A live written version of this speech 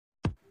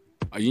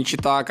A gente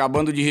está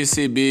acabando de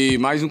receber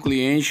mais um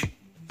cliente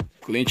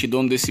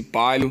dono desse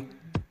Palio.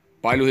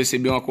 Palio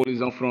recebeu uma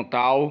colisão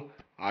frontal.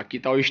 Aqui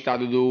está o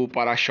estado do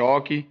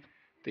para-choque.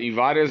 Tem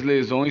várias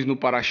lesões no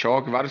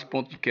para-choque, vários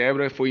pontos de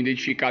quebra. Foi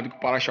identificado que o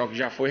para-choque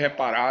já foi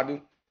reparado.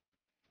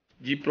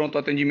 De pronto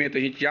atendimento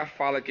a gente já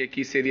fala que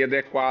aqui seria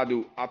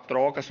adequado a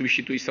troca, a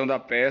substituição da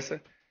peça.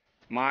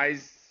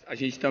 Mas a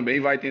gente também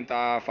vai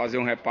tentar fazer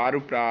um reparo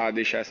para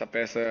deixar essa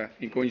peça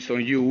em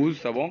condições de uso,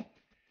 tá bom?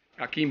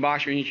 Aqui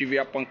embaixo a gente vê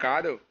a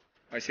pancada,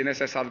 vai ser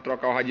necessário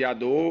trocar o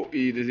radiador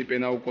e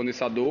desempenar o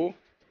condensador.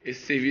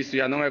 Esse serviço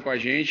já não é com a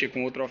gente, é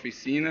com outra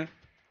oficina.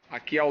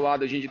 Aqui ao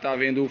lado a gente está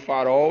vendo o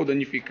farol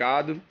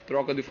danificado,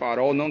 troca do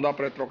farol, não dá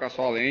para trocar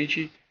só a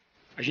lente.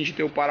 A gente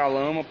tem o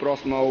paralama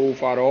próximo ao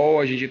farol,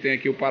 a gente tem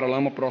aqui o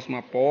paralama próximo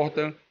à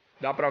porta.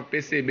 Dá para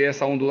perceber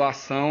essa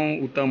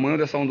ondulação, o tamanho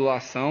dessa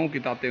ondulação que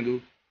está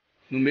tendo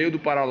no meio do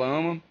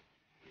paralama.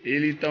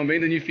 Ele também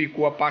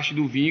danificou a parte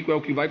do vinco, é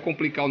o que vai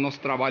complicar o nosso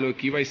trabalho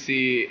aqui, vai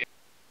ser...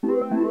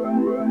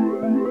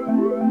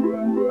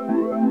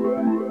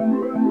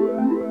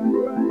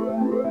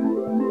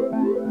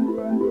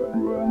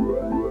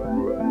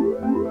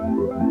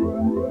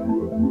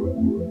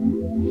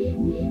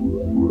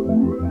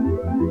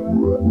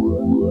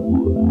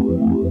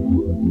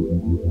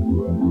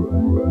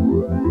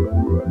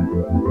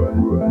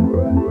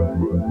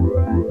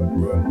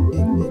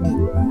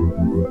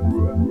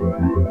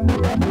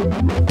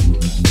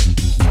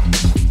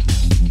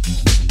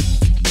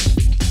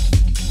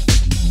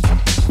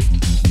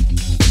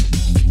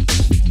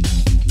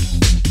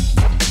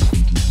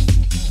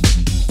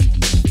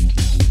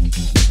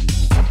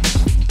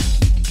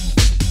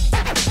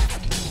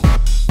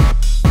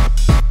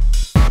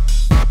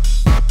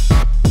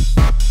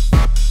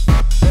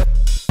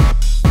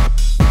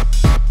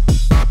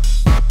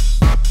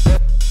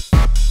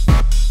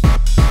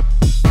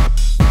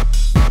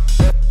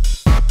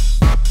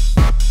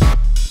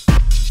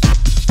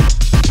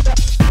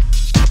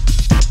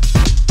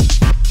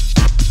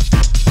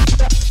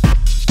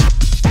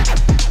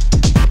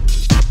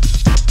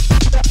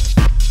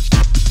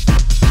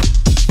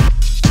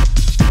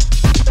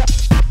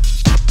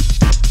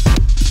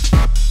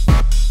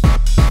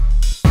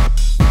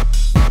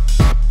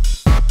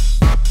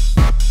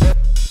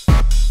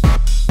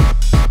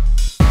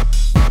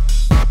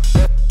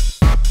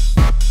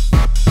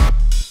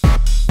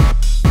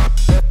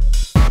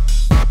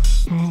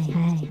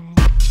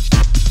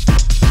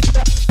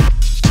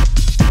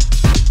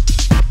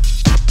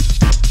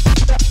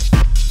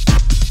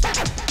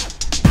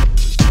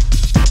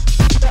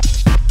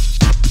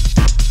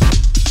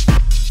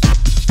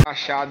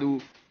 Achado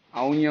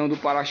a união do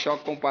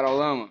para-choque com o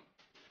paralama,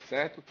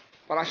 certo?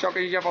 O para-choque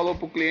a gente já falou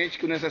para o cliente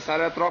que o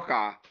necessário era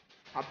trocar.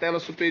 A tela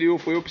superior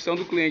foi opção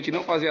do cliente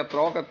não fazer a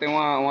troca, tem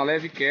uma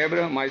leve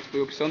quebra, mas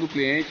foi opção do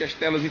cliente. As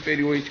telas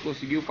inferiores a gente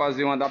conseguiu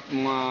fazer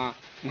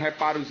um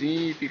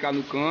reparozinho e ficar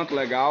no canto,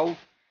 legal.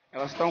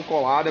 Elas estão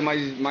coladas,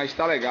 mas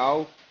está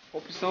legal.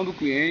 Opção do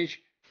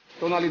cliente.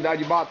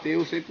 Tonalidade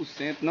bateu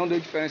 100%, não deu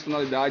diferença de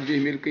tonalidade.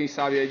 Vermelho, quem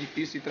sabe, é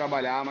difícil de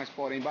trabalhar, mas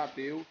porém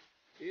bateu.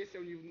 Esse é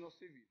o nível do nosso serviço.